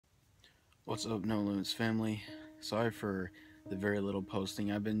What's up, No Limits family? Sorry for the very little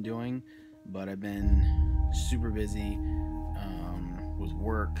posting I've been doing, but I've been super busy with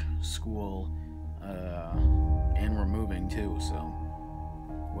work, school, and we're moving too. So,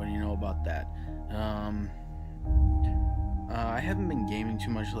 what do you know about that? I haven't been gaming too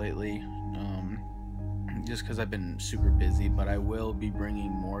much lately, just because I've been super busy. But I will be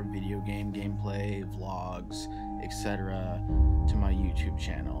bringing more video game gameplay, vlogs, etc. to my YouTube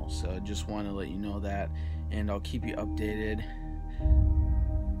channel. So just want to let you know that, and I'll keep you updated.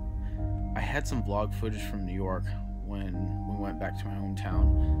 I had some vlog footage from New York when we went back to my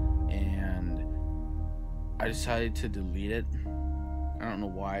hometown, and I decided to delete it. I don't know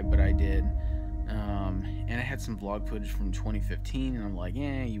why, but I did. And I had some vlog footage from 2015, and I'm like,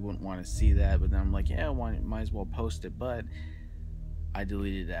 yeah, you wouldn't want to see that. But then I'm like, yeah, might as well post it. But I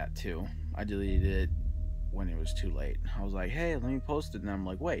deleted that too. I deleted it when it was too late. I was like, hey, let me post it, and I'm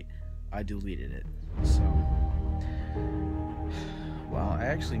like, wait, I deleted it. So, well, I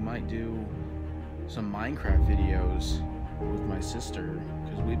actually might do some Minecraft videos with my sister,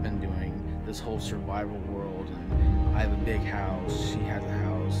 because we've been doing this whole survival world, and I have a big house, she has a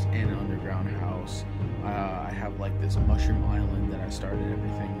house and an underground house. I have like this mushroom island that I started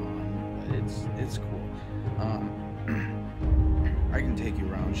everything on, but it's cool. I can take you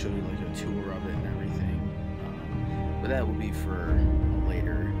around, show you like a tour of it and everything, but that will be for a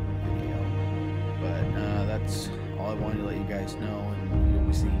later video. But that's all I wanted to let you guys know, and you'll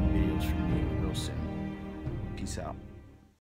be seeing videos from me real soon. Peace out.